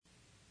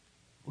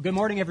Well, good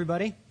morning,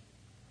 everybody.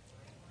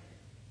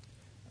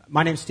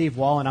 My name's Steve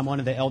Wall, and I'm one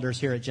of the elders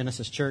here at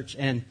Genesis Church,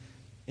 and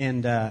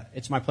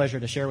it's my pleasure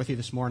to share with you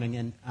this morning.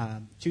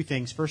 And two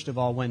things. First of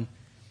all, when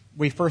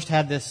we first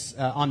had this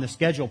on the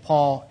schedule,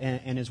 Paul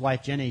and his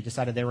wife Jenny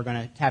decided they were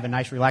going to have a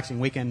nice, relaxing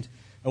weekend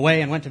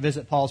away, and went to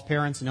visit Paul's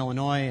parents in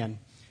Illinois,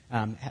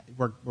 and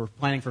we're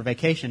planning for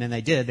vacation, and they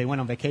did. They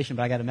went on vacation,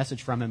 but I got a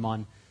message from him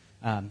on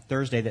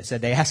Thursday that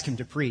said they asked him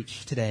to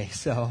preach today.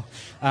 So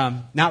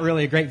not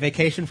really a great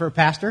vacation for a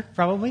pastor,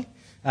 probably,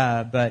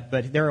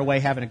 but they're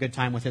away having a good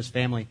time with his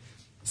family.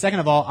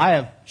 Second of all, I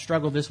have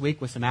struggled this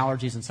week with some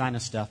allergies and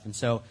sinus stuff, and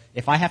so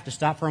if I have to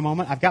stop for a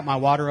moment, I've got my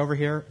water over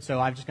here,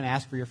 so I'm just going to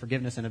ask for your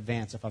forgiveness in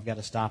advance if I've got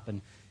to stop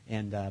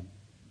and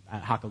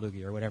hock a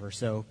loogie or whatever.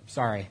 So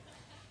sorry.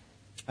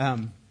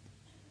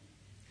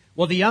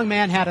 Well, the young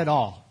man had it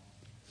all.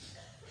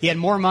 He had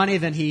more money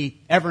than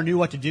he ever knew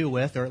what to do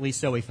with, or at least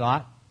so he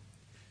thought.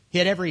 He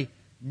had every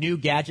new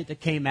gadget that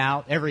came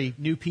out, every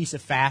new piece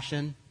of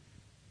fashion.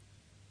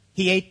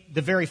 He ate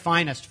the very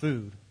finest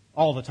food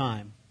all the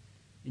time.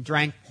 He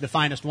drank the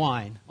finest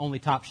wine, only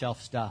top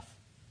shelf stuff.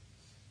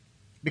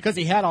 Because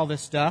he had all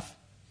this stuff,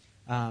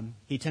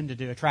 he tended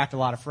to attract a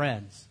lot of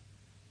friends.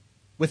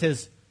 With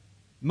his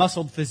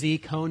muscled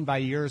physique honed by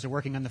years of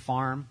working on the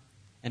farm,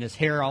 and his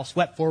hair all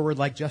swept forward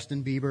like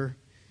Justin Bieber,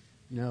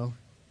 you know.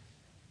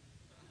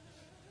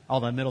 All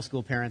the middle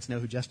school parents know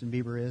who Justin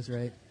Bieber is,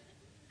 right?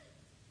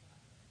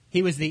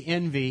 He was the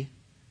envy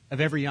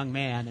of every young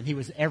man, and he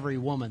was every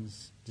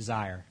woman's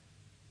desire.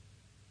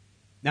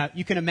 Now,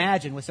 you can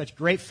imagine with such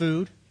great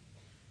food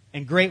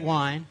and great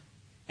wine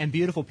and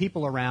beautiful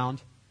people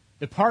around,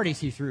 the parties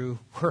he threw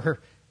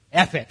were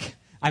epic.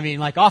 I mean,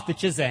 like off the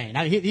Chizane.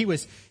 I mean,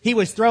 he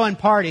was throwing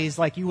parties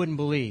like you wouldn't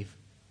believe.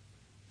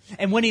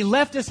 And when he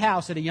left his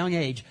house at a young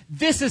age,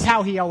 this is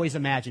how he always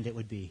imagined it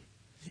would be.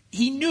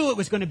 He knew it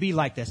was going to be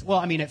like this. Well,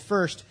 I mean, at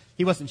first,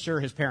 he wasn't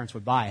sure his parents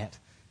would buy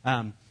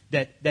it.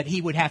 That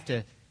he would have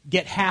to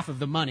get half of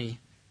the money.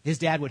 His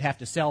dad would have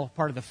to sell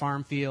part of the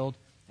farm field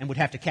and would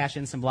have to cash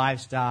in some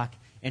livestock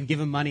and give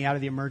him money out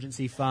of the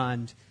emergency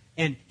fund.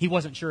 And he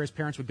wasn't sure his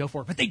parents would go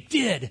for it, but they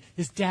did.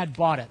 His dad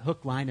bought it,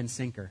 hook, line, and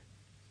sinker.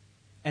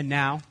 And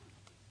now,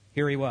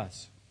 here he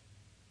was.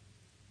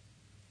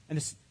 And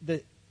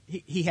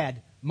he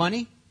had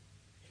money,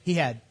 he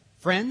had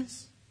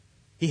friends,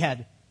 he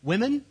had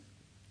women,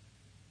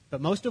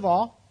 but most of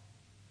all,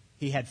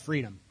 he had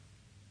freedom.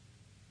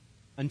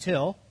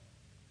 Until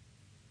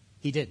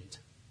he didn't.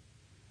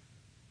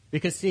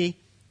 Because see,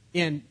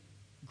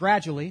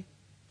 gradually,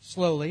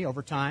 slowly,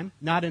 over time,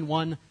 not in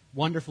one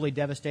wonderfully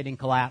devastating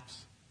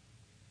collapse,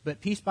 but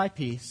piece by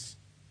piece,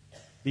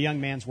 the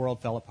young man's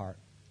world fell apart.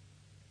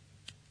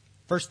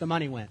 First, the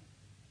money went.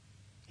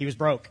 He was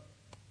broke.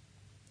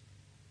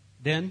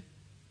 Then,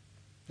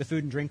 the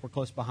food and drink were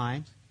close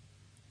behind.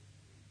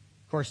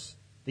 Of course,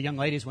 the young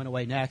ladies went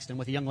away next, and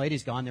with the young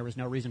ladies gone, there was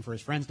no reason for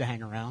his friends to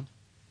hang around.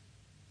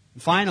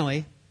 And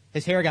finally,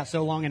 his hair got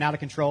so long and out of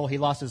control, he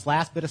lost his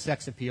last bit of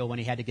sex appeal when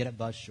he had to get it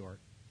buzzed short.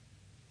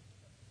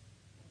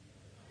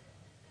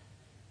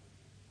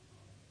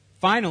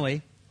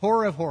 Finally,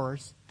 horror of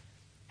horrors,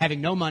 having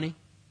no money,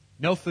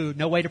 no food,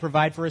 no way to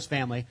provide for his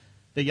family,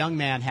 the young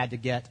man had to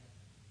get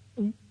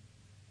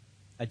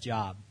a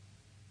job.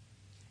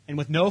 And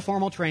with no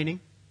formal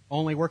training,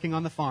 only working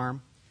on the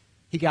farm,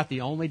 he got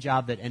the only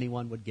job that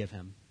anyone would give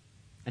him.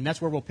 And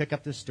that's where we'll pick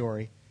up this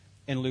story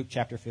in Luke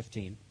chapter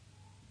 15.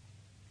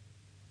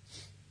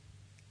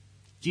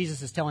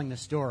 Jesus is telling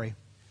this story,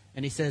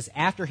 and he says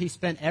after he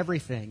spent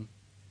everything,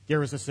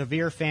 there was a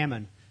severe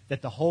famine in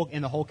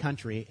the whole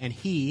country, and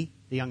he,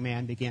 the young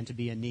man, began to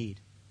be in need.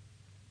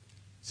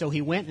 So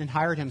he went and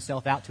hired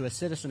himself out to a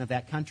citizen of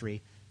that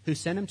country who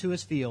sent him to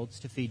his fields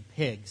to feed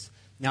pigs.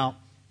 Now,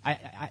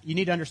 you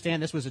need to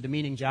understand this was a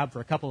demeaning job for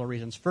a couple of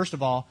reasons. First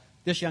of all,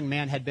 this young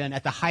man had been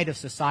at the height of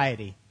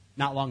society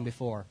not long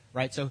before,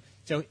 right? So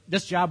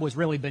this job was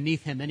really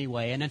beneath him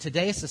anyway. And in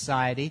today's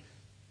society,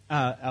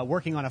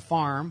 working on a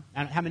farm,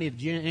 how many of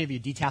you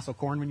detassel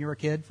corn when you were a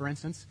kid, for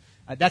instance?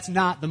 That's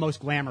not the most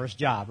glamorous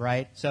job,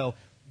 right? So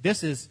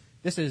this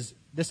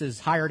is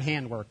hired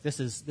handwork. This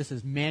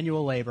is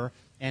manual labor,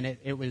 and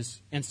it was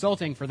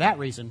insulting for that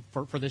reason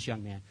for this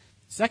young man.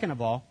 Second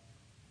of all,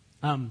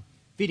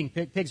 feeding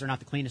pigs are not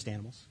the cleanest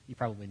animals. You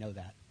probably know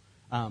that.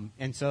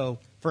 And so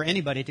for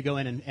anybody to go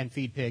in and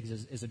feed pigs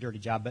is a dirty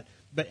job.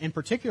 But in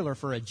particular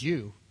for a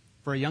Jew,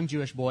 for a young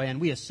Jewish boy,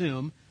 and we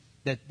assume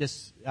that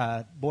this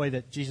boy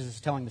that Jesus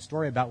is telling the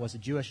story about was a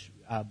Jewish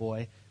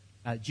boy.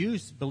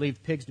 Jews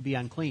believed pigs to be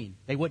unclean.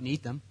 They wouldn't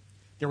eat them.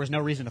 There was no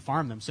reason to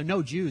farm them. So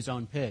no Jews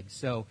owned pigs.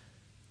 So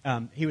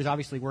he was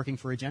obviously working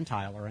for a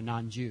Gentile or a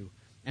non-Jew.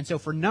 And so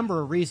for a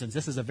number of reasons,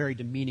 this is a very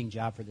demeaning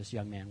job for this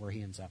young man where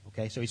he ends up.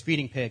 Okay, so he's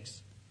feeding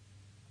pigs.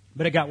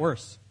 But it got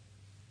worse.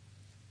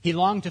 He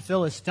longed to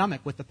fill his stomach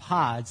with the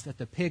pods that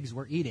the pigs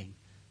were eating,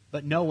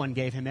 but no one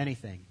gave him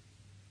anything.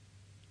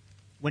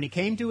 When he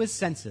came to his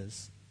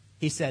senses,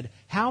 he said,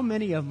 "How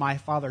many of my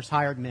father's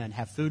hired men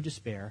have food to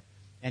spare,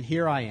 and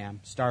here I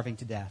am, starving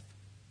to death?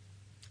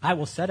 I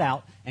will set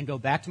out and go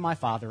back to my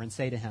father and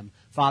say to him,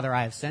 Father,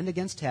 I have sinned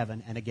against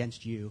heaven and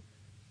against you.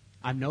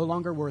 I'm no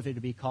longer worthy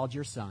to be called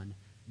your son.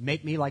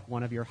 Make me like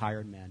one of your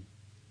hired men.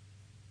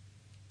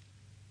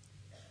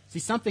 See,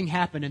 something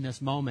happened in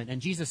this moment,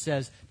 and Jesus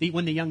says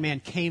when the young man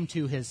came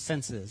to his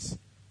senses.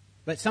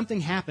 But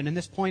something happened in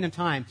this point in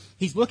time.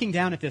 He's looking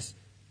down at this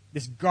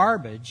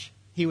garbage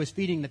he was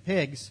feeding the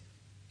pigs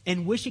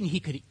and wishing he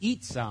could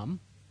eat some,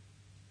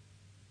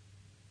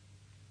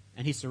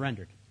 and he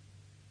surrendered.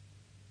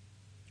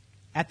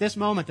 At this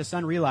moment, the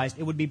son realized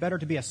it would be better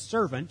to be a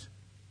servant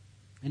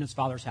in his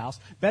father's house,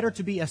 better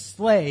to be a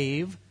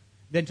slave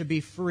than to be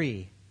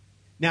free.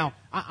 Now,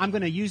 I'm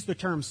going to use the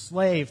term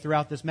slave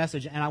throughout this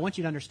message, and I want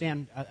you to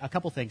understand a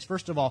couple things.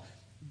 First of all,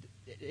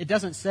 it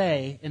doesn't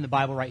say in the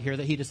Bible right here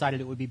that he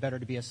decided it would be better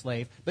to be a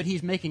slave, but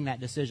he's making that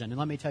decision. And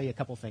let me tell you a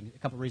couple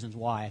reasons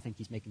why I think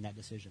he's making that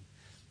decision.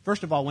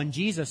 First of all, when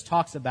Jesus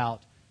talks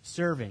about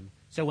serving,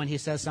 so when he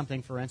says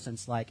something, for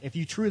instance, like, if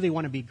you truly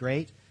want to be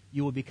great,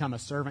 you will become a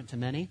servant to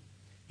many,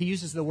 he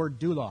uses the word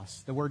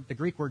doulos, the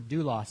Greek word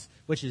doulos,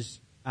 which is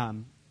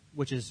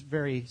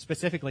very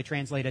specifically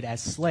translated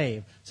as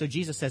slave. So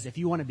Jesus says, if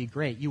you want to be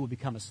great, you will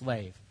become a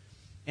slave.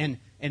 And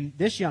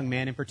this young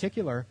man in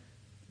particular,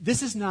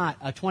 this is not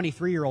a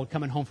 23-year-old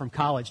coming home from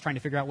college trying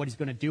to figure out what he's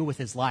going to do with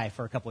his life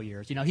for a couple of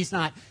years. You know, he's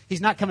not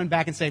coming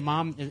back and saying,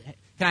 Mom, can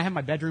I have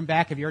my bedroom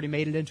back? Have you already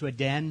made it into a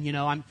den? You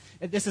know,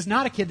 this is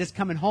not a kid that's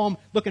coming home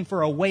looking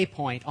for a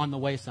waypoint on the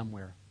way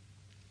somewhere.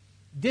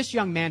 This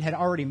young man had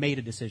already made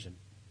a decision.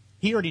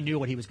 He already knew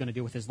what he was going to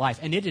do with his life,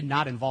 and it did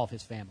not involve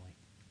his family.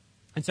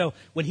 And so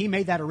when he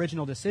made that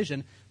original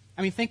decision,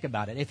 I mean, think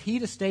about it. If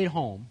he'd have stayed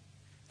home,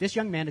 this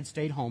young man had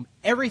stayed home,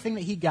 everything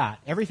that he got,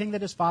 everything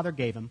that his father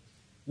gave him,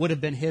 would have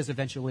been his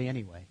eventually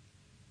anyway,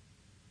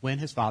 when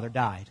his father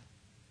died.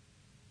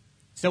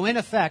 So in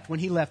effect, when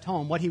he left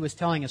home, what he was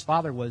telling his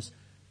father was,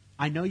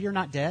 I know you're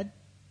not dead,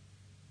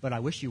 but I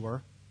wish you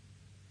were,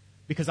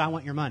 because I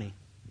want your money.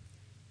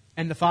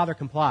 And the father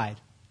complied.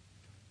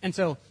 And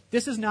so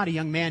this is not a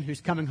young man who's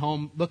coming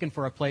home looking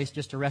for a place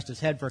just to rest his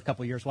head for a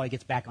couple of years while he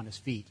gets back on his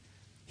feet.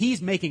 He's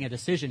making a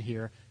decision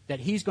here that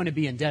he's going to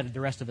be indebted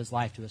the rest of his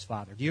life to his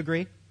father. Do you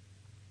agree?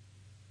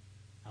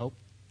 I hope.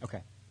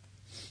 Okay.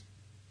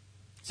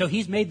 So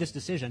he's made this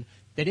decision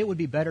that it would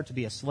be better to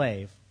be a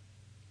slave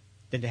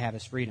than to have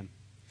his freedom.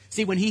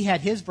 See, when he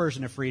had his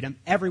version of freedom,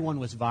 everyone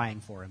was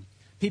vying for him.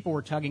 People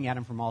were tugging at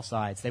him from all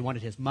sides. They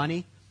wanted his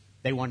money.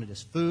 They wanted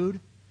his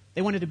food.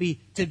 They wanted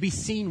to be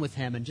seen with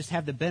him and just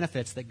have the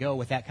benefits that go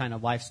with that kind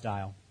of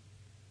lifestyle.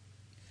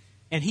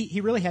 And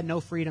he really had no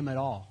freedom at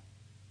all.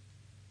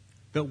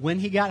 But when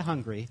he got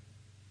hungry,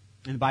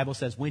 and the Bible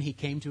says when he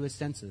came to his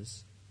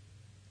senses,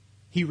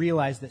 he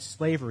realized that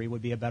slavery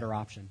would be a better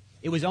option.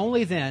 It was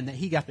only then that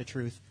he got the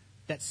truth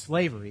that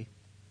slavery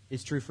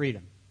is true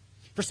freedom.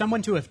 For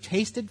someone to have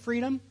tasted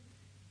freedom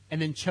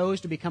and then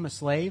chose to become a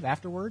slave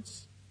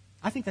afterwards,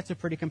 I think that's a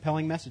pretty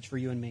compelling message for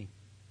you and me.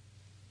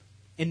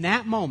 In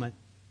that moment,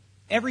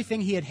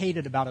 everything he had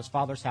hated about his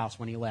father's house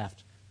when he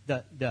left,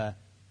 the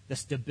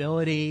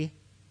stability,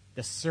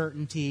 the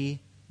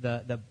certainty,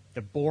 the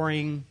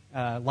boring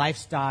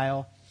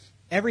lifestyle,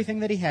 everything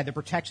that he had, the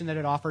protection that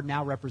it offered,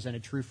 now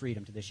represented true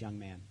freedom to this young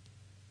man.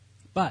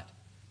 But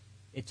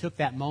it took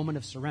that moment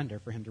of surrender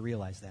for him to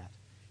realize that.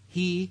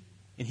 He,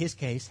 in his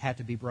case, had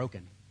to be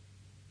broken.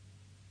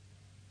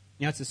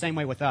 You know, it's the same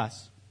way with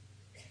us.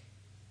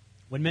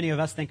 When many of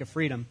us think of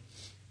freedom,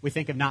 we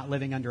think of not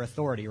living under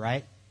authority,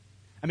 right?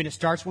 I mean, it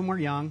starts when we're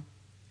young.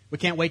 We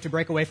can't wait to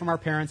break away from our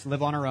parents and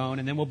live on our own,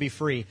 and then we'll be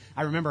free.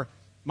 I remember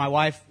my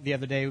wife the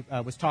other day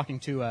was talking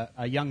to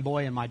a young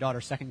boy in my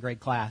daughter's second grade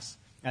class,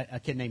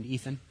 a kid named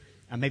Ethan.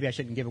 Maybe I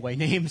shouldn't give away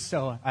names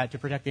to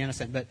protect the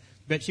innocent,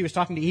 but she was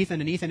talking to Ethan,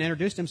 and Ethan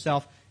introduced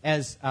himself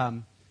as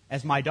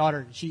my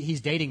daughter.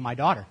 He's dating my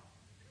daughter.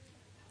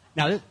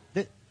 Now,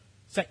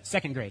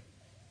 second grade.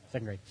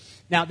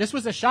 Now, this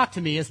was a shock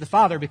to me as the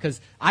father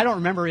because I don't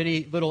remember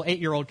any little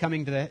 8-year-old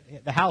coming to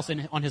the house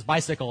on his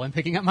bicycle and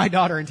picking up my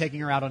daughter and taking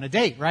her out on a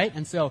date, right?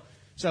 And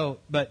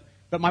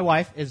but my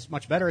wife is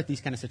much better at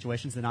these kind of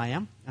situations than I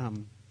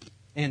am.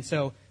 And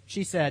so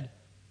she said,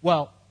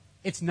 well,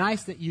 it's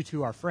nice that you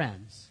two are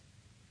friends,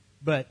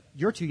 but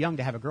you're too young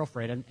to have a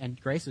girlfriend,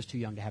 and Grace is too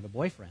young to have a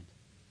boyfriend.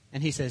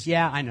 And he says,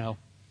 yeah, I know.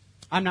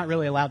 I'm not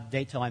really allowed to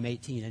date till I'm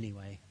 18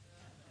 anyway.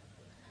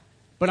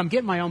 But I'm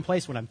getting my own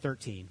place when I'm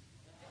 13.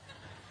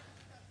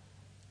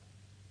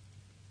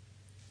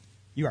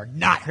 You are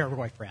not her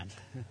boyfriend.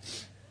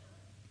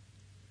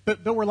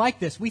 But we're like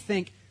this. We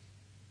think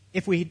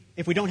if we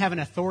don't have an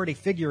authority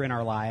figure in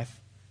our life,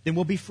 then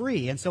we'll be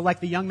free. And so like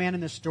the young man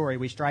in this story,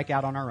 we strike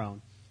out on our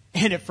own.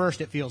 And at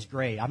first it feels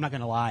great. I'm not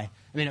going to lie.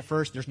 I mean, at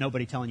first there's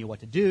nobody telling you what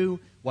to do,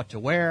 what to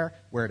wear,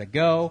 where to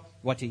go,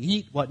 what to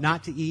eat, what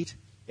not to eat.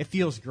 It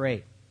feels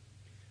great.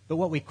 But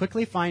what we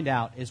quickly find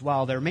out is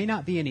while there may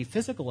not be any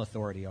physical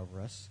authority over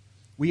us,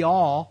 we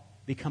all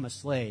become a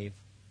slave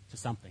to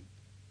something.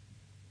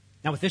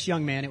 Now, with this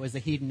young man, it was the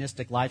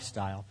hedonistic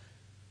lifestyle.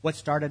 What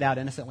started out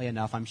innocently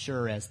enough, I'm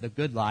sure, as the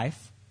good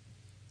life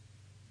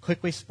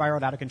quickly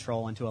spiraled out of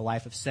control into a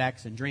life of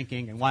sex and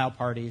drinking and wild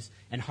parties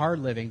and hard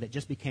living that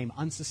just became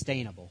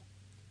unsustainable.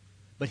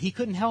 But he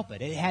couldn't help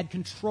it. It had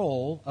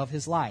control of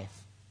his life.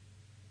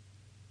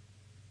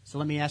 So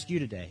let me ask you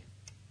today,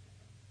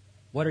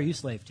 what are you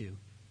slave to?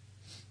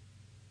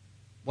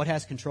 What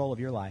has control of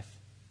your life?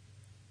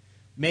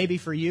 Maybe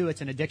for you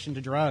it's an addiction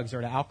to drugs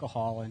or to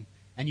alcohol,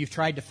 and you've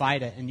tried to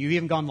fight it, and you've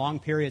even gone long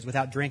periods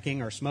without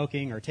drinking or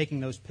smoking or taking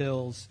those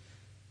pills,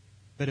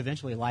 but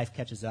eventually life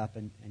catches up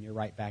and you're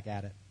right back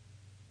at it.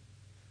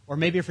 Or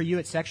maybe for you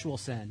it's sexual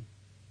sin,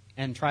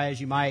 and try as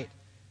you might,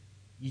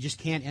 you just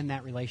can't end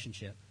that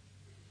relationship.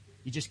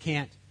 You just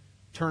can't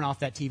turn off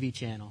that TV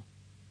channel.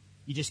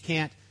 You just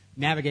can't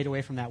navigate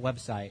away from that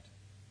website.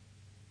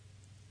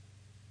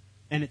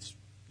 And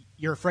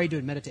you're afraid to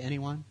admit it to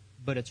anyone,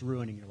 but it's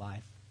ruining your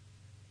life.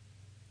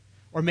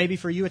 Or maybe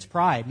for you it's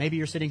pride. Maybe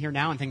you're sitting here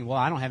now and thinking, well,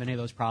 I don't have any of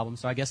those problems,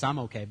 so I guess I'm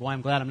okay. Boy,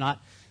 I'm glad I'm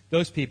not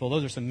those people.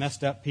 Those are some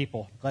messed up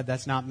people. I'm glad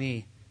that's not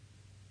me.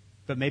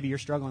 But maybe you're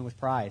struggling with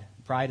pride.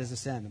 Pride is a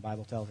sin, the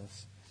Bible tells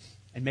us.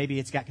 And maybe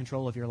it's got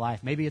control of your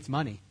life. Maybe it's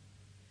money.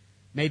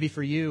 Maybe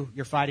for you,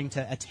 you're fighting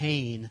to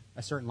attain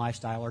a certain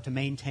lifestyle or to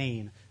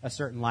maintain a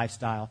certain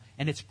lifestyle,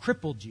 and it's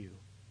crippled you.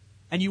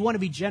 And you want to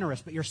be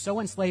generous, but you're so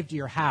enslaved to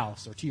your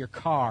house or to your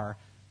car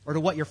or to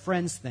what your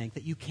friends think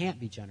that you can't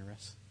be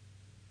generous.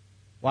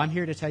 Well, I'm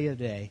here to tell you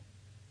today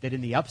that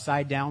in the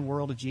upside-down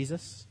world of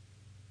Jesus,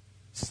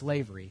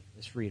 slavery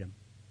is freedom.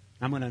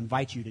 I'm going to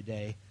invite you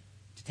today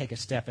to take a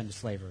step into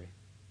slavery.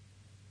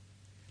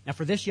 Now,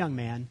 for this young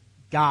man,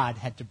 God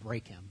had to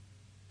break him.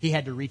 He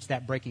had to reach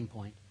that breaking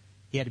point.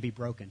 He had to be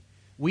broken.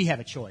 We have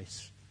a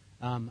choice.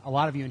 A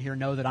lot of you in here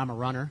know that I'm a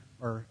runner,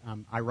 or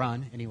I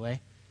run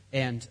anyway.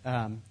 And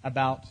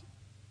about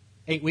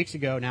 8 weeks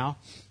ago now,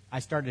 I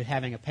started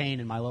having a pain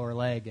in my lower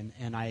leg,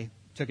 and I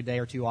took a day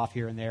or two off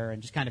here and there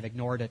and just kind of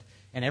ignored it.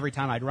 And every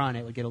time I'd run,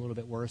 it would get a little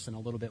bit worse and a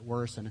little bit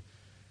worse. And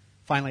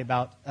finally,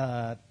 about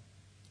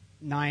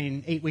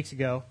 8 weeks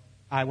ago,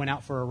 I went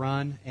out for a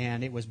run,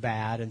 and it was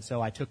bad. And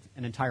so I took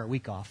an entire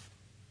week off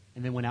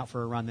and then went out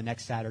for a run the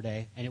next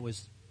Saturday, and it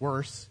was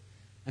worse.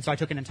 And so I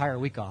took an entire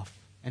week off.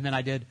 And then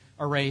I did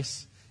a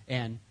race,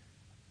 and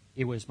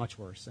it was much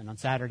worse. And on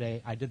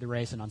Saturday, I did the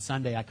race, and on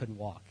Sunday, I couldn't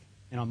walk.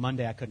 And on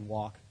Monday, I couldn't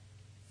walk.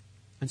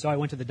 And so I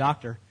went to the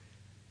doctor,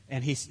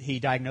 and he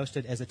diagnosed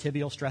it as a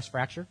tibial stress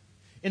fracture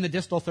in the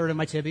distal third of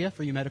my tibia,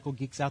 for you medical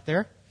geeks out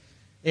there,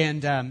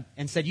 and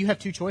said, you have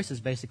two choices,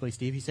 basically,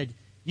 Steve. He said,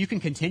 you can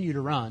continue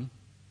to run,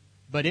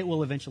 but it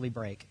will eventually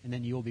break, and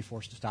then you will be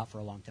forced to stop for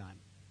a long time.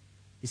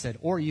 He said,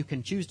 or you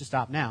can choose to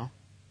stop now,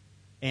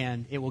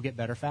 and it will get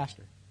better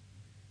faster.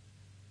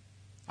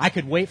 I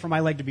could wait for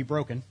my leg to be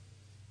broken,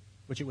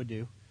 which it would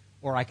do,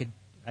 or I could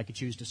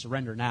choose to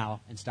surrender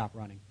now and stop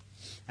running.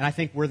 And I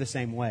think we're the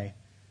same way.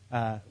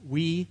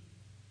 We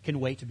can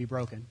wait to be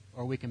broken,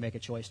 or we can make a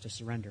choice to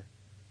surrender.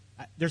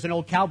 There's an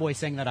old cowboy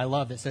saying that I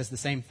love that says the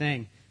same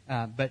thing,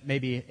 but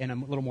maybe in a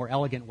little more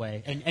elegant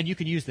way. And you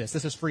can use this.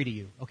 This is free to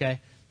you, okay?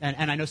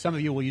 And I know some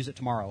of you will use it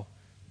tomorrow.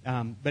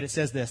 But it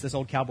says this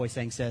old cowboy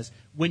saying says,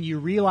 when you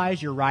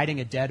realize you're riding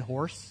a dead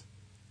horse,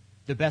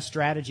 the best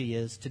strategy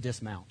is to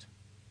dismount.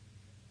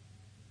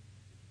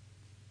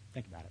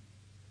 Think about it.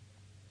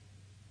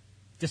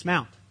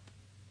 Dismount.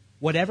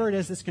 Whatever it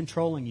is that's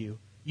controlling you,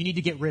 you need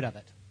to get rid of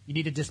it. You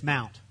need to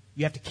dismount.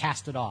 You have to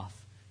cast it off.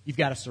 You've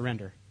got to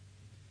surrender.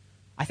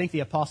 I think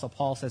the Apostle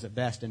Paul says it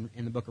best in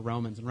the book of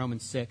Romans. In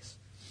Romans 6,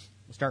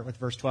 we'll start with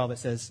verse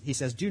 12. He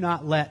says, do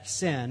not let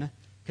sin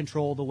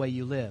control the way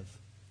you live.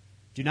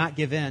 Do not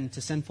give in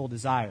to sinful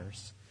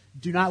desires.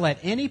 Do not let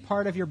any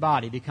part of your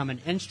body become an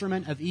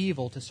instrument of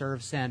evil to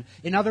serve sin.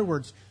 In other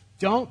words,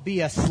 don't be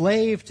a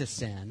slave to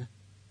sin.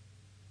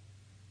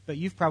 But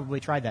you've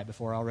probably tried that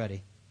before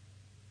already.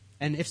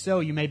 And if so,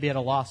 you may be at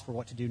a loss for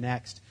what to do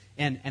next.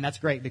 And that's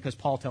great because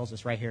Paul tells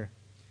us right here.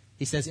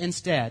 He says,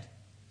 instead,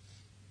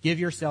 give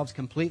yourselves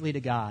completely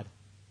to God.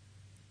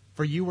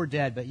 For you were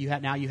dead, but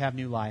now you have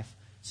new life.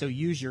 So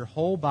use your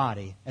whole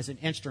body as an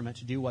instrument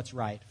to do what's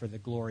right for the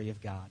glory of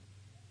God.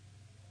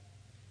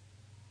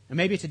 And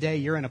maybe today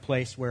you're in a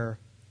place where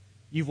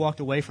you've walked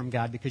away from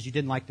God because you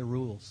didn't like the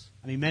rules.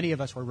 I mean, many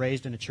of us were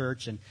raised in a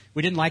church, and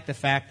we didn't like the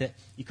fact that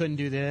you couldn't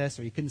do this,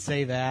 or you couldn't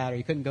say that, or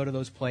you couldn't go to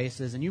those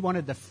places, and you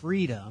wanted the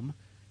freedom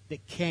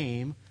that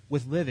came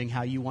with living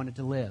how you wanted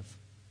to live.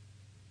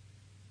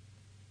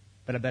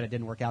 But I bet it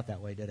didn't work out that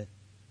way, did it?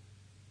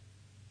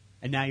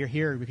 And now you're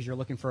here because you're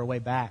looking for a way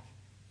back.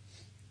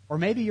 Or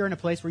maybe you're in a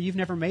place where you've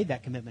never made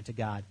that commitment to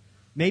God.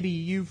 Maybe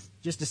you've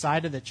just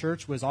decided that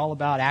church was all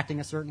about acting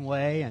a certain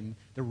way, and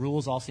the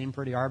rules all seem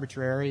pretty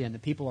arbitrary, and the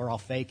people are all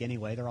fake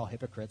anyway. They're all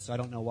hypocrites, so I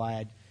don't know why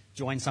I'd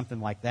join something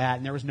like that.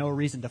 And there was no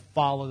reason to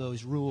follow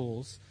those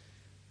rules.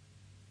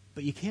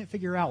 But you can't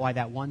figure out why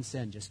that one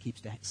sin just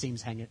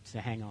seems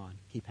to hang on,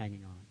 keep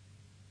hanging on.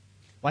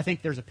 Well, I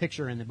think there's a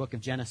picture in the book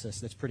of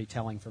Genesis that's pretty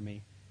telling for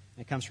me.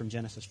 It comes from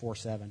Genesis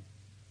 4:7.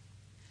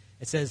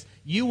 It says,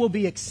 you will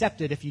be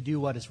accepted if you do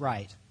what is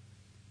right.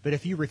 But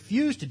if you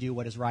refuse to do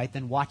what is right,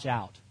 then watch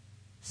out.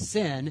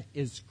 Sin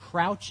is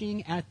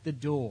crouching at the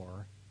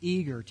door,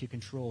 eager to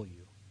control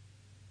you.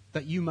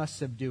 but you must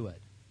subdue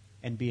it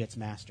and be its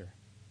master.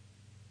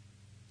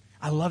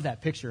 I love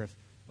that picture of,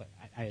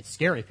 a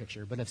scary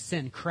picture, but of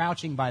sin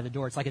crouching by the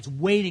door. It's like it's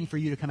waiting for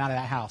you to come out of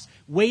that house,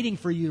 waiting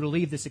for you to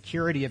leave the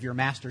security of your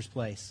master's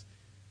place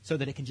so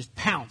that it can just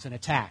pounce and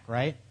attack,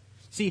 right?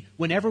 See,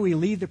 whenever we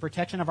leave the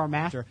protection of our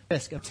master,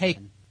 risk of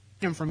taking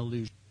him from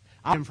illusion,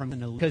 from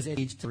an illusion, because it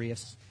leads to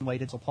serious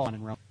waited till Paul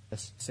in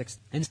Romans 6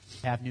 and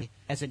have new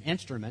as an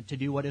instrument to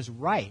do what is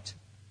right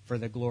for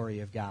the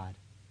glory of God.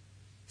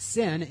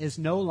 Sin is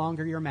no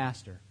longer your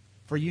master,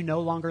 for you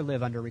no longer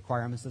live under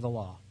requirements of the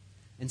law.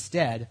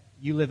 Instead,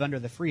 you live under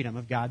the freedom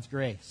of God's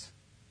grace.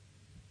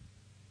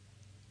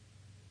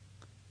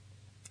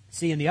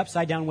 See, in the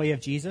upside-down way of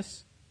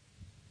Jesus,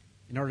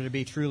 in order to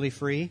be truly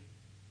free,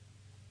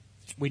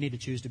 we need to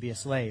choose to be a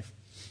slave.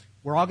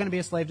 We're all going to be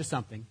a slave to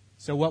something,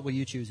 so what will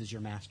you choose as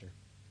your master?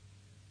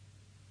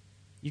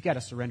 You've got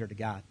to surrender to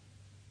God.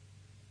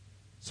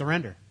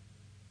 Surrender.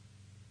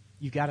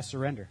 You've got to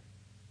surrender.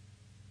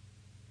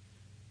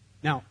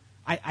 Now,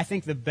 I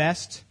think the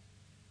best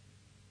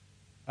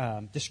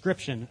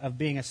description of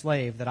being a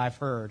slave that I've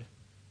heard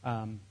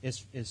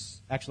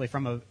is actually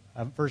from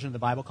a version of the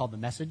Bible called The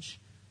Message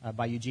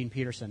by Eugene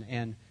Peterson.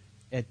 And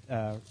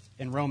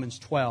in Romans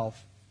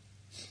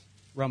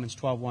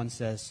 12:1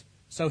 says,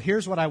 "So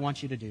here's what I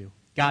want you to do,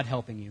 God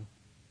helping you.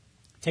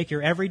 Take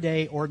your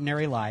everyday,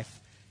 ordinary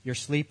life, your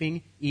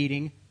sleeping,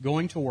 eating,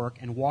 going to work,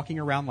 and walking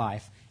around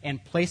life,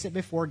 and place it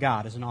before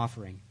God as an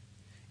offering.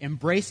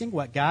 Embracing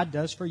what God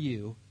does for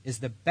you is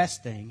the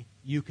best thing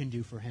you can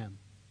do for Him.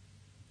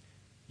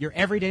 Your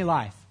everyday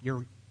life,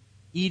 your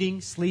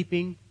eating,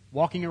 sleeping,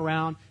 walking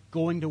around,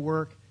 going to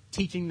work,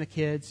 teaching the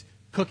kids,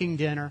 cooking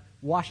dinner,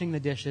 washing the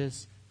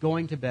dishes,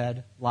 going to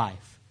bed,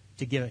 life,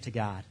 to give it to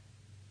God."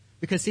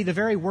 Because, see, the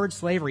very word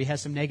slavery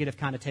has some negative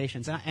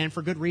connotations, and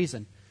for good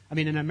reason. I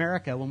mean, in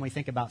America, when we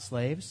think about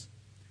slaves,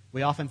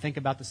 we often think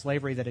about the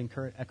slavery that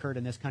occurred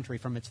in this country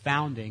from its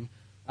founding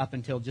up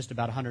until just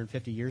about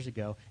 150 years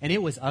ago, and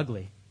it was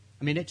ugly.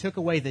 I mean, it took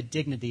away the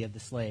dignity of the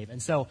slave.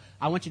 And so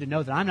I want you to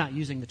know that I'm not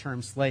using the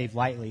term slave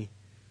lightly.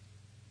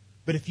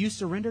 But if you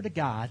surrender to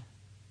God,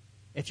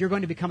 if you're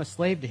going to become a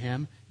slave to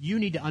Him, you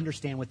need to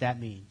understand what that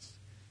means.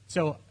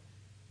 So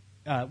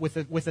with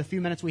the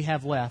few minutes we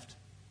have left,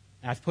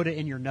 I've put it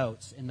in your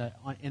notes in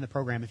the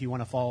program if you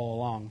want to follow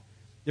along.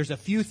 There's a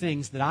few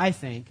things that I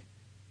think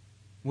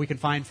we can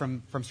find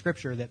from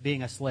Scripture that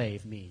being a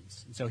slave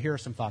means. And so here are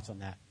some thoughts on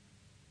that.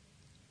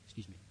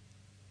 Excuse me.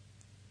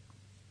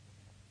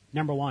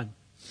 Number one,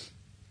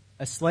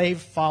 a slave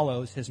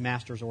follows his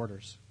master's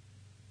orders.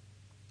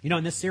 You know,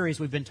 in this series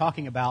we've been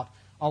talking about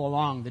all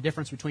along the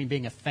difference between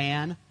being a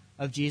fan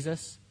of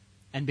Jesus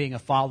and being a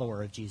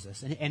follower of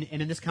Jesus. And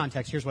in this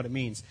context, here's what it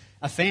means.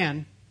 A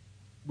fan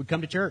would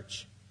come to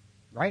church,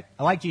 right?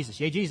 I like Jesus.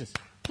 Yay, Jesus.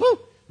 Woo!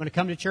 I'm going to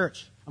come to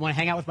church. I'm going to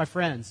hang out with my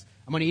friends.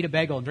 I'm going to eat a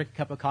bagel and drink a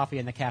cup of coffee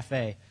in the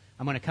cafe.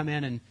 I'm going to come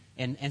in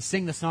and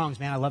sing the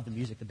songs. Man, I love the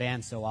music. The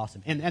band's so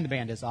awesome. And the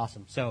band is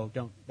awesome, so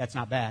that's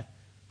not bad.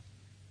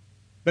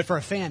 But for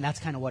a fan, that's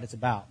kind of what it's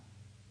about.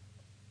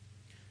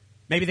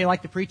 Maybe they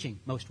like the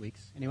preaching most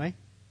weeks, anyway.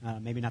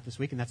 Maybe not this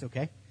week, and that's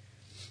okay.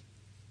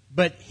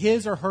 But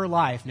his or her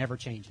life never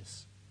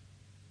changes.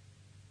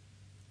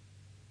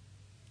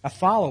 A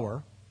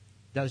follower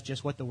does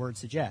just what the word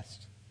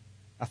suggests.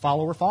 A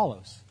follower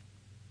follows.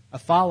 A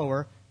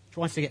follower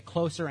wants to get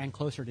closer and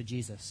closer to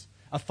Jesus.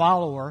 A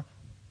follower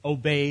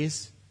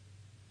obeys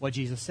what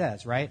Jesus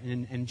says, right?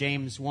 In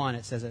James 1,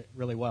 it says it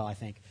really well, I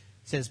think.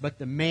 It says, "But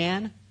the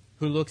man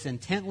who looks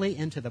intently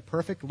into the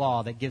perfect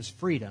law that gives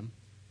freedom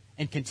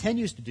and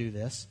continues to do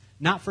this,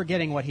 not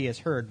forgetting what he has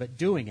heard, but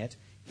doing it,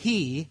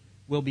 he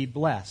will be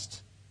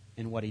blessed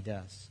in what he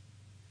does."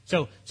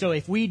 So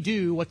if we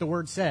do what the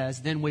Word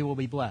says, then we will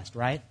be blessed,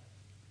 right?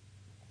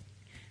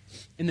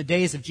 In the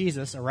days of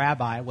Jesus, a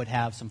rabbi would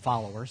have some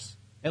followers,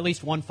 at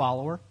least one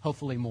follower,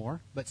 hopefully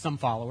more, but some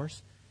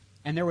followers.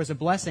 And there was a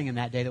blessing in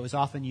that day that was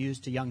often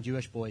used to young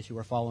Jewish boys who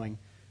were following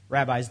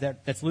rabbis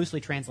that's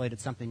loosely translated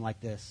something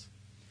like this: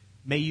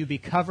 "May you be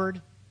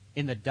covered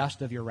in the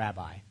dust of your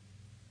rabbi."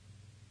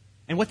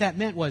 And what that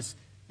meant was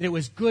that it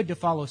was good to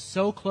follow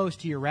so close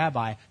to your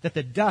rabbi that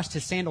the dust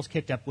his sandals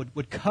kicked up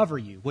would cover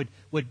you,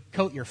 would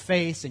coat your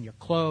face and your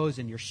clothes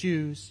and your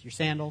shoes, your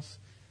sandals.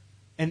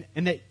 And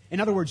that, in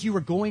other words, you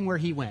were going where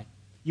he went.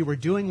 You were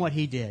doing what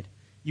he did.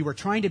 You were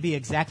trying to be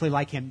exactly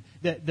like him.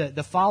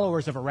 The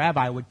followers of a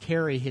rabbi would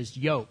carry his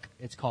yoke,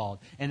 it's called.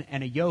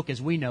 And a yoke,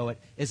 as we know it,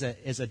 is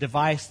a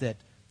device that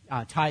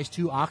ties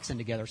two oxen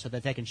together so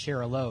that they can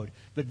share a load.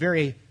 But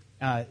very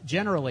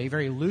generally,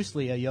 very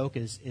loosely, a yoke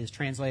is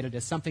translated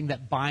as something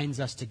that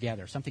binds us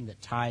together, something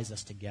that ties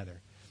us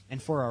together.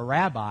 And for a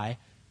rabbi,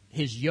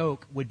 his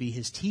yoke would be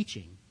his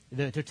teaching.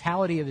 The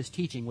totality of his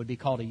teaching would be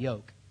called a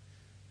yoke.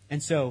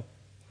 And so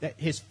that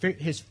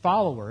his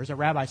followers, a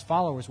rabbi's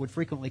followers, would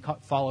frequently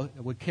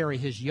would carry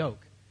his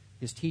yoke,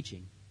 his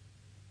teaching.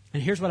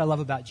 And here's what I love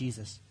about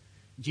Jesus.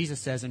 Jesus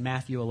says in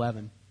Matthew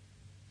 11,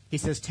 he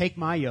says, "Take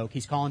my yoke."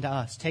 He's calling to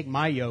us. "Take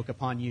my yoke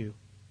upon you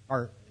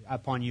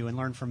and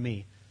learn from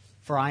me.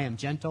 For I am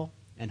gentle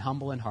and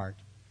humble in heart,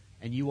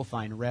 and you will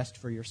find rest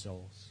for your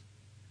souls.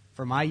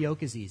 For my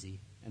yoke is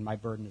easy, and my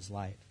burden is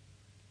light.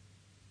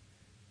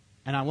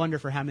 And I wonder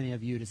for how many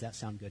of you does that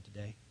sound good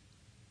today?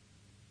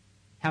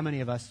 How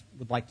many of us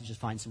would like to just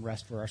find some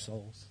rest for our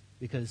souls?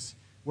 Because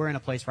we're in a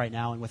place right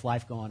now, and with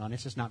life going on,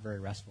 it's just not very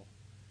restful.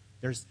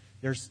 There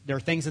are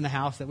things in the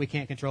house that we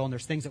can't control, and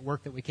there's things at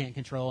work that we can't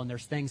control, and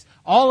there's things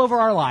all over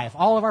our life,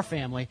 all of our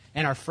family,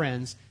 and our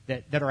friends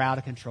that are out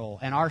of control.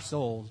 And our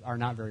souls are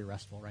not very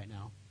restful right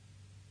now.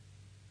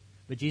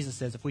 But Jesus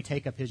says if we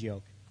take up his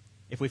yoke,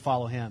 if we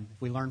follow him,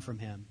 if we learn from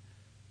him,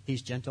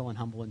 he's gentle and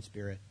humble in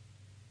spirit,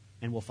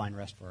 and we'll find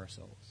rest for our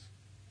souls.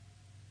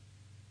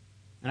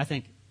 And I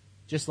think,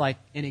 just like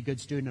any good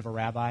student of a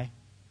rabbi,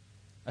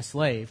 a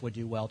slave would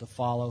do well to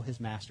follow his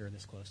master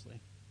this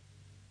closely.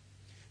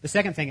 The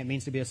second thing it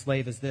means to be a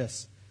slave is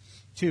this.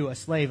 2, a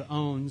slave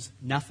owns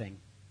nothing.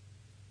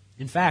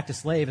 In fact, a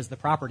slave is the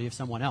property of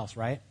someone else,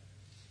 right?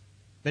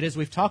 But as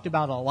we've talked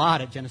about a lot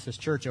at Genesis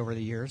Church over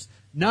the years,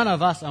 none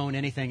of us own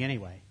anything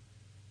anyway.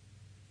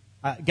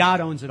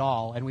 God owns it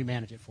all, and we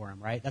manage it for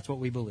him, right? That's what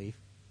we believe.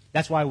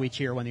 That's why we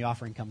cheer when the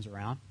offering comes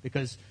around,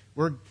 because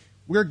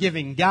we're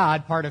giving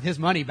God part of his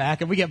money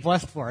back, and we get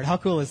blessed for it. How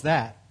cool is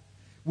that?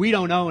 We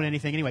don't own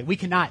anything anyway.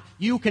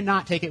 You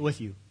cannot take it with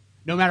you,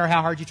 no matter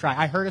how hard you try.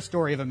 I heard a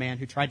story of a man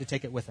who tried to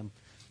take it with him.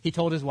 He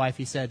told his wife,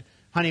 he said,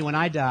 honey, when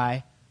I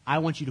die, I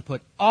want you to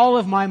put all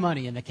of my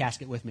money in the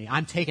casket with me.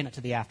 I'm taking it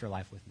to the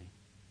afterlife with me.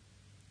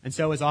 And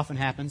so, as often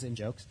happens in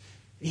jokes,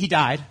 he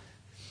died.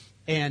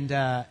 And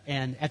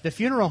at the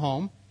funeral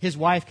home, his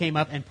wife came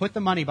up and put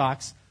the money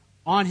box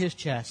on his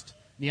chest.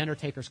 The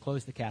undertakers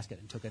closed the casket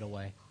and took it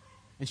away.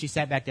 And she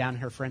sat back down,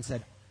 and her friend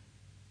said,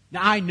 now,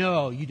 I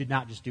know you did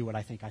not just do what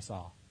I think I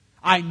saw.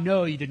 I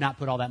know you did not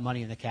put all that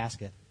money in the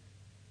casket.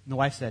 And the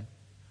wife said,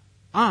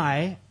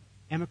 I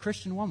am a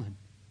Christian woman.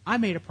 I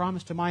made a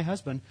promise to my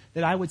husband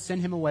that I would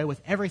send him away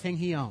with everything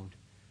he owned.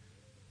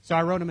 So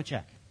I wrote him a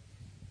check.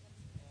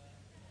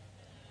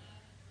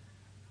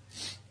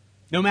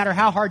 No matter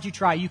how hard you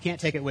try, you can't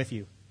take it with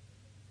you.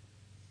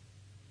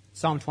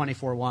 Psalm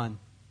 24:1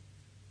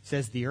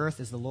 says, the earth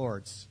is the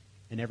Lord's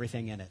and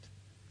everything in it,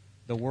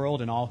 the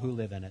world and all who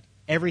live in it.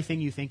 Everything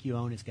you think you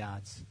own is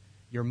God's.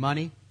 Your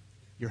money,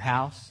 your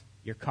house,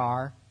 your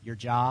car, your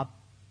job,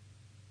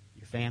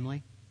 your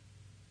family,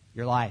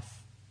 your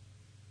life.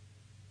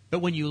 But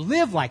when you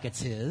live like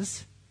it's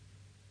his,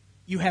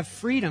 you have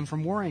freedom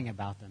from worrying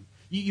about them.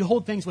 You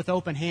hold things with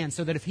open hands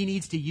so that if he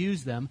needs to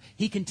use them,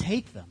 he can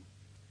take them.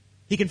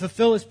 He can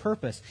fulfill his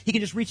purpose. He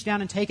can just reach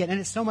down and take it. And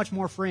it's so much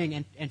more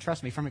freeing. And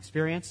trust me, from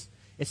experience,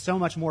 it's so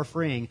much more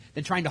freeing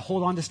than trying to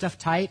hold on to stuff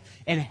tight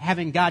and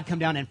having God come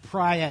down and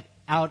pry it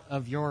out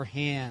of your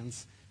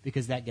hands,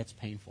 because that gets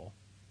painful.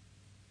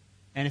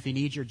 And if he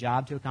needs your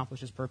job to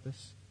accomplish his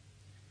purpose,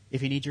 if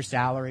he needs your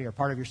salary or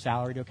part of your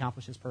salary to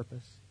accomplish his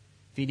purpose,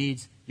 if he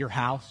needs your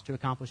house to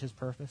accomplish his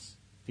purpose,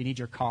 if he needs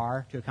your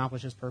car to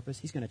accomplish his purpose,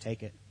 he's going to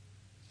take it.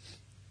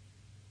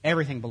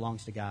 Everything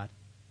belongs to God.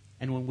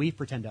 And when we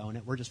pretend to own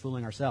it, we're just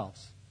fooling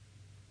ourselves.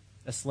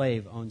 A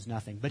slave owns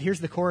nothing. But here's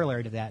the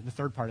corollary to that, the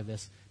third part of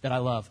this that I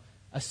love.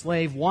 A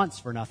slave wants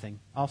for nothing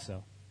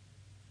also.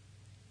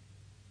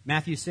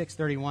 Matthew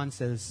 6:31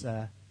 says,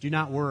 do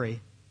not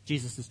worry.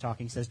 Jesus is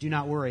talking, says, do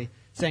not worry,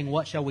 saying,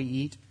 what shall we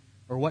eat?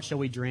 Or what shall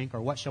we drink?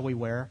 Or what shall we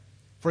wear?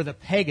 For the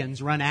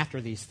pagans run after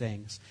these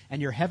things,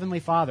 and your heavenly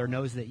Father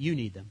knows that you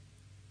need them.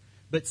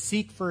 But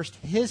seek first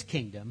his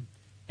kingdom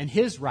and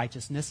his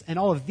righteousness, and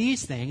all of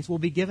these things will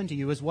be given to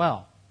you as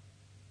well.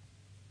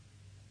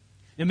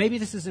 Now, maybe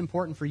this is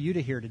important for you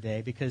to hear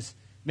today, because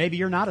maybe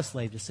you're not a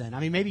slave to sin.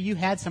 I mean, maybe you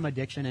had some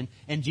addiction,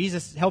 and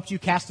Jesus helped you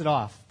cast it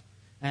off,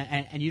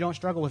 and you don't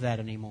struggle with that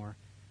anymore.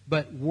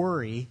 But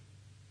worry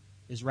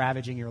is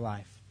ravaging your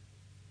life.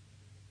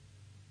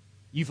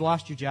 You've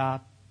lost your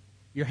job.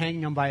 You're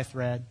hanging on by a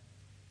thread.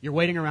 You're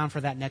waiting around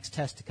for that next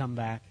test to come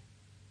back.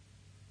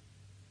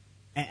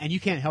 And you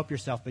can't help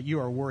yourself, but you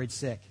are worried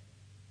sick.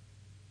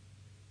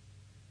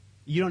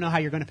 You don't know how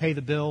you're going to pay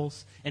the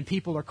bills, and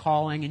people are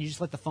calling, and you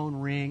just let the phone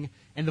ring,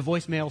 and the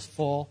voicemail's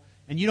full,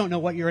 and you don't know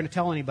what you're going to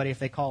tell anybody if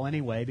they call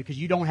anyway, because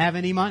you don't have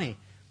any money.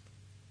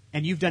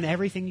 And you've done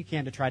everything you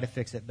can to try to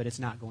fix it, but it's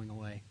not going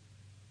away.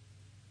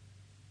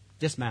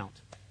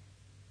 Dismount.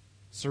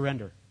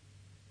 Surrender.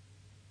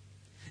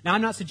 Now,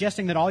 I'm not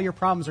suggesting that all your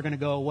problems are going to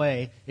go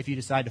away if you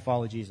decide to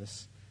follow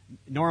Jesus.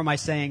 Nor am I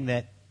saying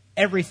that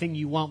everything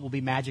you want will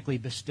be magically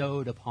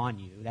bestowed upon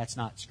you. That's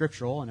not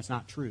scriptural, and it's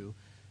not true,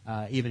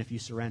 even if you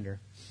surrender.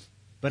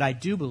 But I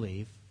do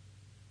believe,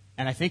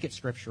 and I think it's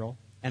scriptural,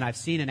 and I've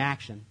seen in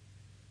action,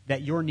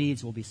 that your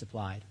needs will be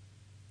supplied.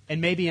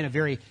 And maybe in a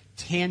very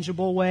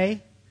tangible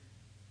way,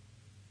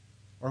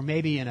 or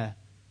maybe in a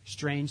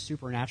strange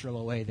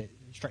supernatural way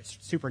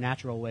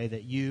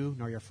that you,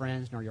 nor your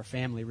friends, nor your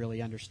family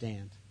really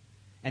understand.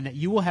 And that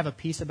you will have a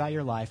peace about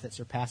your life that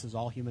surpasses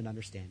all human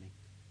understanding.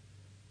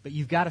 But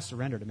you've got to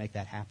surrender to make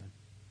that happen.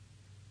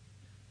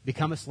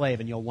 Become a slave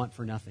and you'll want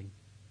for nothing.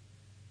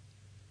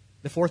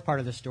 The fourth part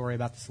of the story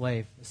about the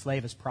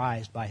slave is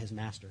prized by his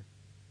master.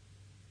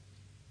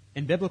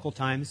 In biblical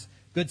times,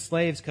 good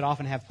slaves could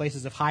often have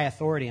places of high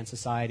authority in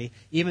society,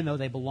 even though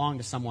they belonged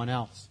to someone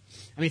else.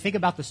 I mean, think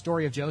about the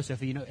story of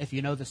Joseph. If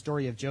you know the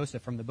story of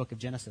Joseph from the book of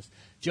Genesis.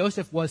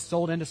 Joseph was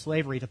sold into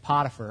slavery to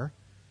Potiphar,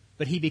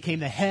 but he became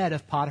the head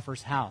of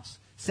Potiphar's house,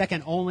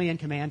 second only in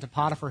command to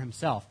Potiphar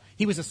himself.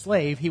 He was a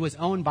slave. He was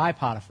owned by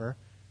Potiphar,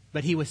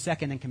 but he was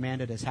second in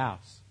command at his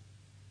house.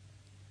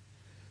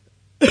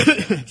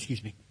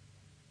 Excuse me.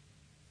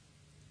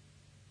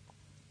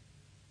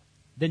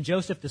 Then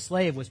Joseph the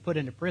slave was put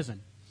into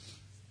prison,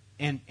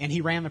 and he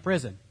ran the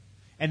prison.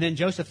 And then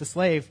Joseph the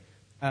slave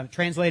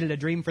translated a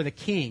dream for the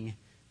king,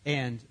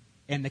 and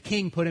the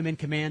king put him in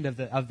command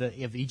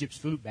of Egypt's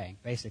food bank,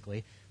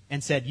 basically,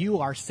 and said, "You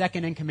are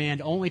second in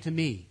command only to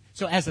me."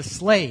 So as a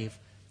slave,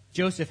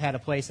 Joseph had a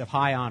place of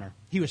high honor.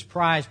 He was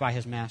prized by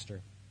his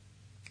master.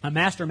 A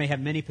master may have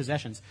many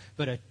possessions,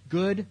 but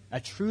a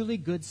truly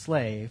good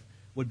slave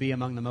would be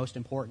among the most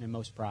important and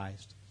most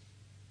prized.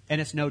 And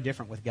it's no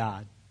different with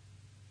God.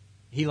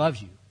 He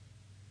loves you.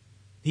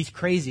 He's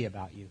crazy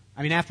about you.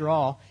 I mean, after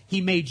all,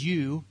 He made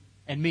you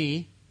and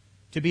me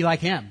to be like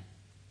Him.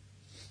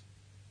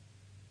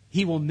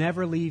 He will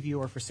never leave you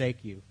or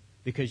forsake you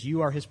because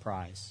you are His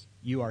prize.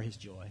 You are His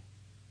joy.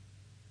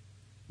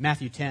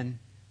 Matthew 10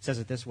 says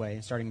it this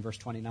way, starting in verse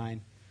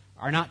 29.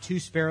 "Are not 2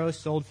 sparrows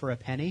sold for a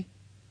penny?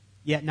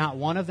 Yet not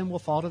one of them will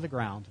fall to the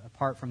ground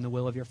apart from the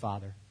will of your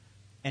Father.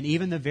 And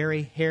even the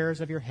very hairs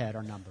of your head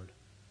are numbered.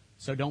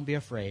 So don't be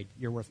afraid.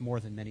 You're worth more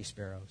than many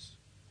sparrows."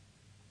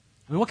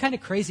 I mean, what kind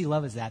of crazy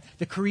love is that?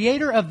 The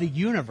creator of the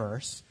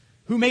universe,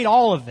 who made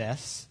all of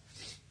this,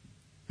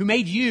 who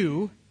made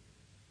you,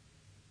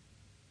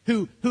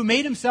 who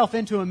made Himself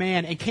into a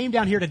man and came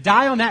down here to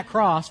die on that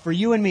cross for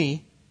you and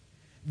me,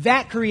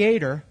 that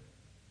creator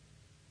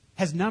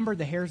has numbered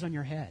the hairs on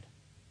your head.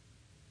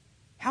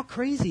 How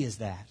crazy is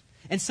that?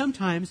 And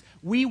sometimes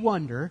we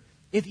wonder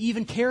if He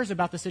even cares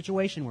about the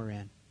situation we're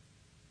in.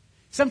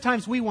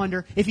 Sometimes we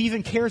wonder if He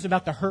even cares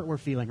about the hurt we're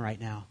feeling right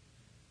now.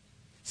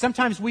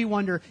 Sometimes we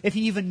wonder if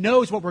He even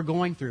knows what we're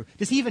going through.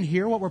 Does He even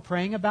hear what we're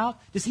praying about?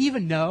 Does He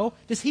even know?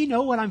 Does He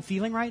know what I'm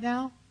feeling right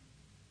now?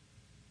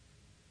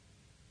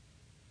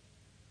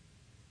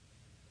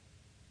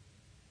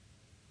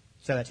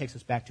 So that takes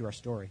us back to our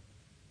story.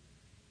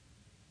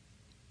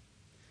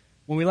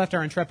 When we left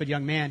our intrepid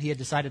young man, he had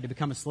decided to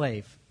become a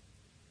slave.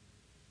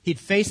 He'd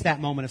faced that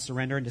moment of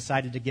surrender and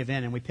decided to give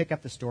in, and we pick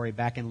up the story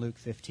back in Luke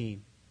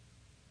 15.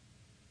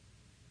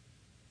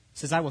 It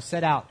says, "I will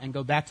set out and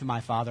go back to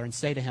my father and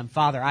say to him,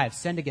 'Father, I have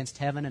sinned against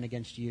heaven and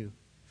against you.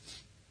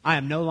 I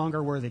am no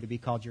longer worthy to be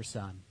called your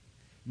son.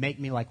 Make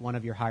me like one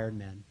of your hired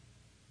men.'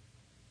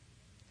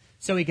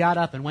 So he got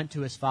up and went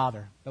to his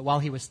father. But while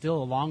he was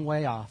still a long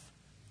way off,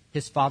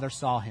 his father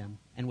saw him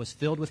and was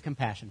filled with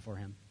compassion for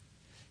him.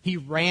 He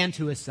ran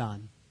to his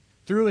son,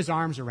 threw his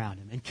arms around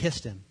him, and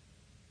kissed him.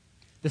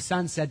 The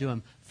son said to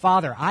him,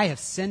 'Father, I have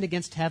sinned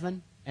against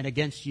heaven and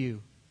against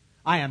you.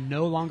 I am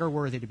no longer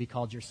worthy to be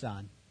called your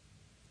son.'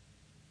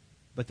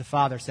 But the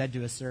father said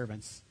to his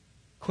servants,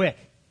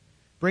 'Quick,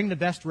 bring the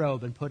best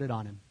robe and put it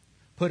on him.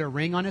 Put a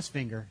ring on his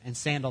finger and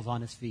sandals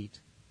on his feet.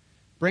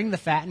 Bring the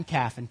fattened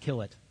calf and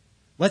kill it.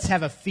 Let's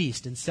have a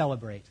feast and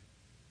celebrate.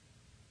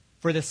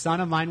 For this son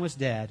of mine was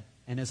dead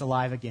and is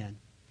alive again.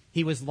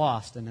 He was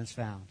lost and is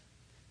found.'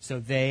 So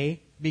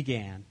they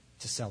began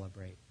to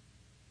celebrate."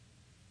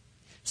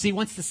 See,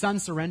 once the son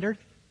surrendered,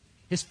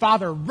 his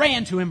father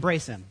ran to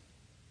embrace him.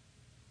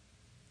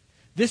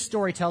 This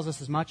story tells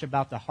us as much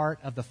about the heart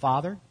of the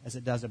father as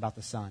it does about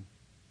the son.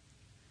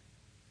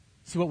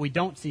 See, what we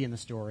don't see in the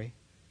story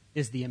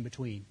is the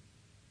in-between.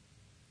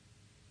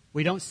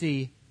 We don't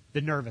see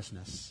the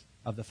nervousness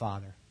of the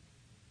father.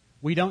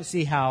 We don't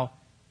see how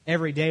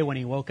every day when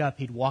he woke up,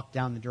 he'd walk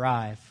down the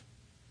drive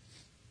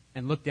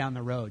and look down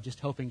the road,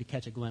 just hoping to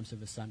catch a glimpse of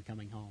his son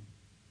coming home.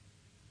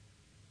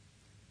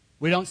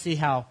 We don't see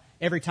how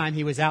every time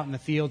he was out in the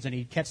fields and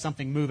he'd catch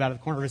something move out of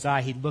the corner of his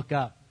eye, he'd look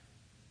up,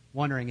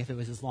 wondering if it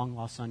was his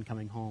long-lost son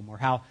coming home. Or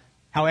how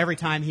every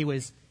time he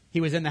was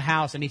in the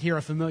house and he'd hear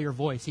a familiar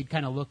voice, he'd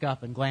kind of look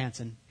up and glance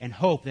and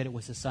hope that it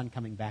was his son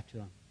coming back to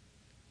him.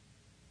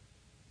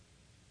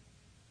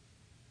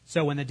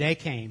 So when the day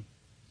came,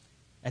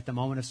 at the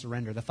moment of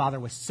surrender, the father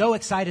was so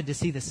excited to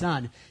see the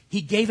son,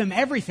 he gave him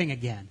everything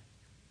again.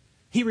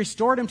 He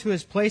restored him to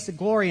his place of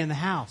glory in the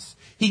house.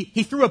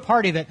 He threw a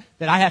party that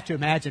I have to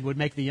imagine would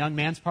make the young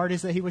man's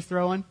parties that he was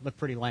throwing look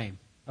pretty lame,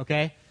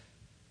 okay?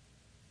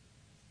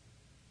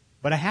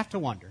 But I have to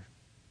wonder,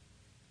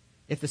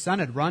 if the son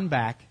had run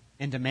back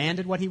and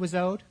demanded what he was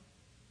owed,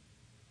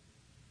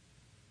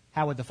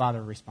 how would the father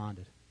have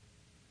responded?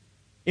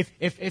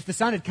 If the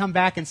son had come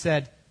back and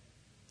said,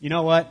 "You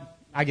know what?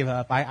 I give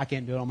up. I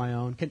can't do it on my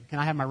own. Can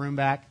I have my room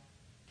back?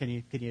 Can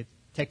you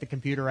take the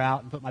computer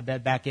out and put my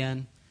bed back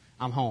in?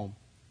 I'm home."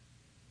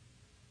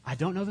 I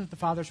don't know that the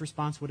father's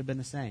response would have been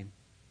the same.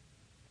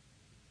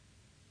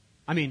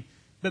 I mean,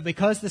 but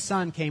because the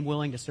son came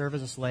willing to serve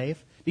as a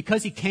slave,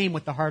 because he came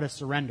with the heart of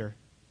surrender,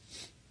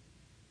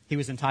 he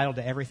was entitled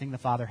to everything the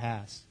father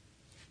has.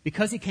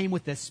 Because he came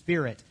with this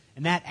spirit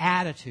and that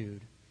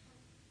attitude,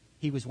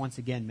 he was once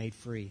again made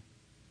free.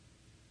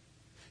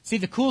 See,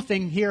 the cool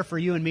thing here for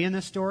you and me in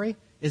this story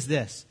is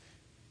this.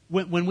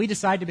 When we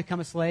decide to become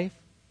a slave,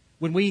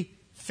 when we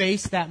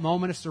face that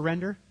moment of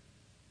surrender,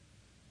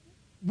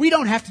 we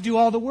don't have to do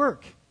all the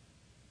work.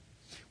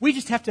 We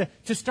just have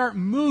to start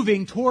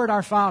moving toward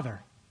our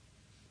Father.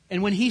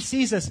 And when he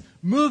sees us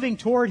moving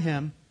toward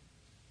him,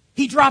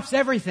 he drops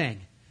everything.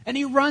 And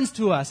he runs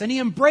to us and he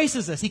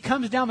embraces us. He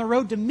comes down the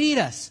road to meet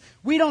us.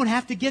 We don't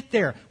have to get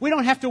there. We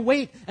don't have to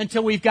wait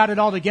until we've got it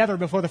all together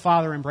before the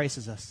Father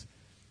embraces us.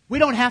 We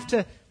don't have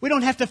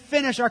to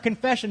finish our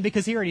confession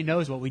because he already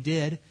knows what we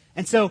did.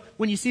 And so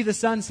when you see the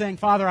Son saying,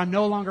 Father, I'm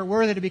no longer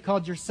worthy to be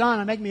called your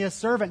Son. Make me a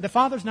servant. The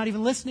Father's not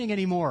even listening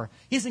anymore.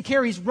 He doesn't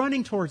care. He's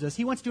running towards us.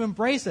 He wants to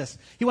embrace us.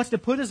 He wants to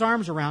put his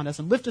arms around us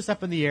and lift us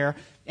up in the air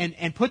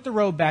and put the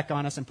robe back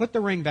on us and put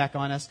the ring back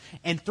on us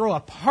and throw a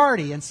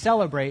party and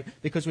celebrate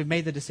because we've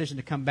made the decision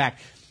to come back.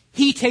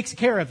 He takes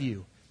care of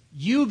you.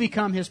 You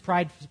become his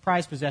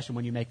prized possession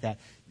when you make that.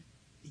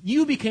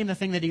 You became the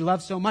thing that he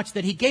loved so much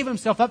that he gave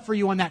himself up for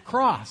you on that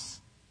cross.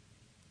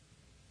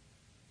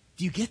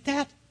 Do you get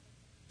that?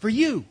 For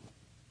you.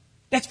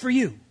 That's for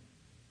you.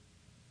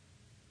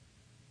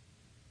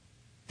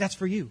 That's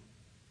for you.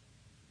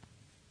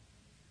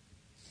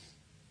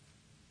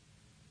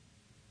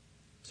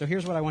 So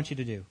here's what I want you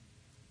to do.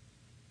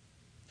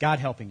 God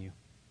helping you.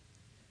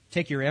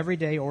 Take your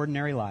everyday,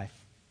 ordinary life,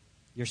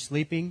 your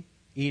sleeping,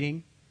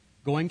 eating,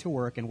 going to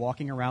work, and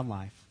walking around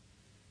life,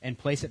 and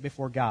place it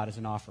before God as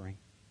an offering.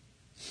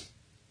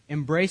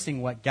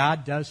 Embracing what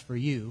God does for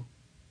you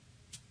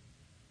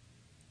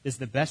is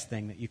the best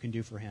thing that you can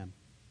do for him.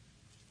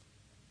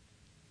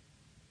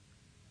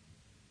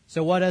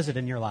 So what is it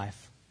in your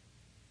life?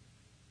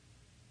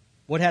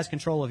 What has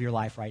control of your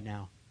life right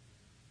now?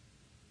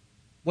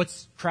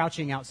 What's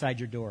crouching outside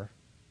your door?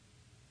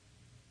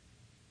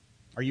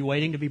 Are you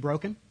waiting to be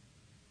broken?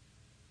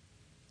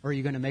 Or are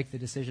you going to make the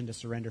decision to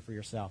surrender for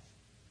yourself?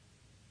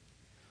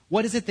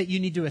 What is it that you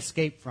need to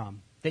escape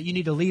from, that you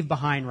need to leave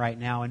behind right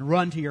now and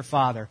run to your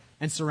Father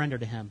and surrender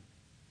to him?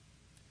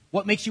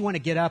 What makes you want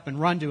to get up and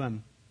run to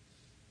him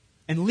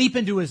and leap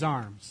into his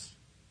arms?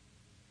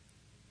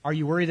 Are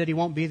you worried that he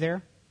won't be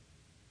there?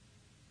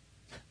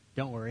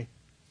 Don't worry.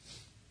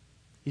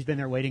 He's been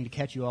there waiting to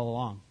catch you all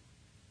along.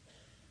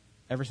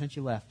 Ever since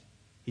you left,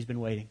 he's been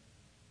waiting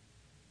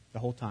the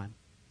whole time.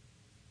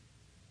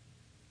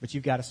 But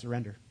you've got to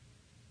surrender.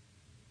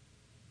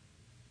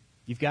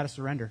 You've got to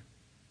surrender.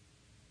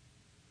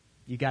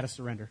 You've got to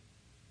surrender.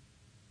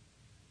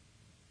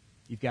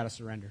 You've got to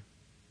surrender.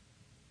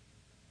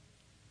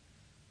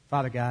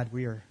 Father God,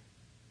 we are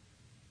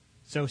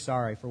so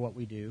sorry for what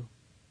we do.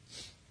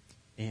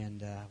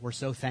 And we're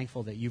so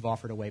thankful that you've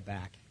offered a way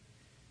back.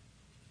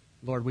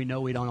 Lord, we know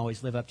we don't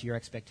always live up to your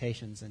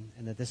expectations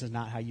and that this is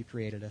not how you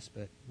created us,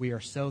 but we are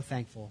so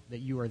thankful that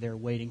you are there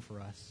waiting for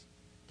us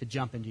to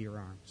jump into your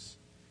arms.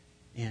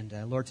 And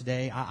Lord,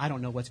 today, I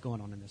don't know what's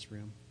going on in this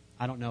room.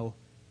 I don't know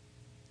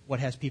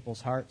what has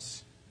people's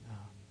hearts,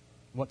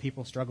 what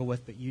people struggle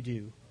with, but you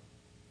do.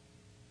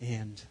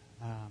 And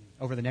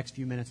over the next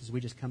few minutes as we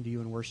just come to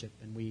you and worship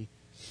and we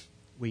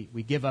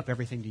give up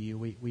everything to you,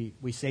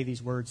 we say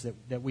these words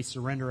that we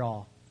surrender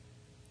all.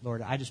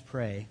 Lord, I just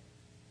pray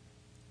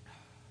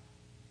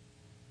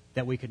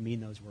that we could mean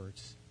those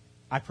words.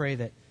 I pray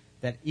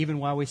that even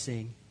while we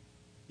sing,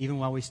 even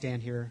while we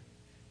stand here,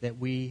 that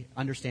we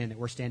understand that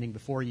we're standing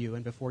before you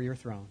and before your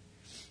throne,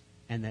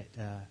 and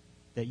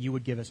that you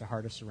would give us a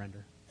heart of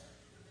surrender.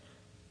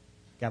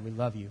 God, we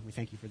love you. We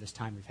thank you for this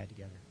time we've had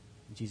together.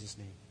 In Jesus'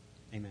 name,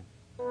 amen.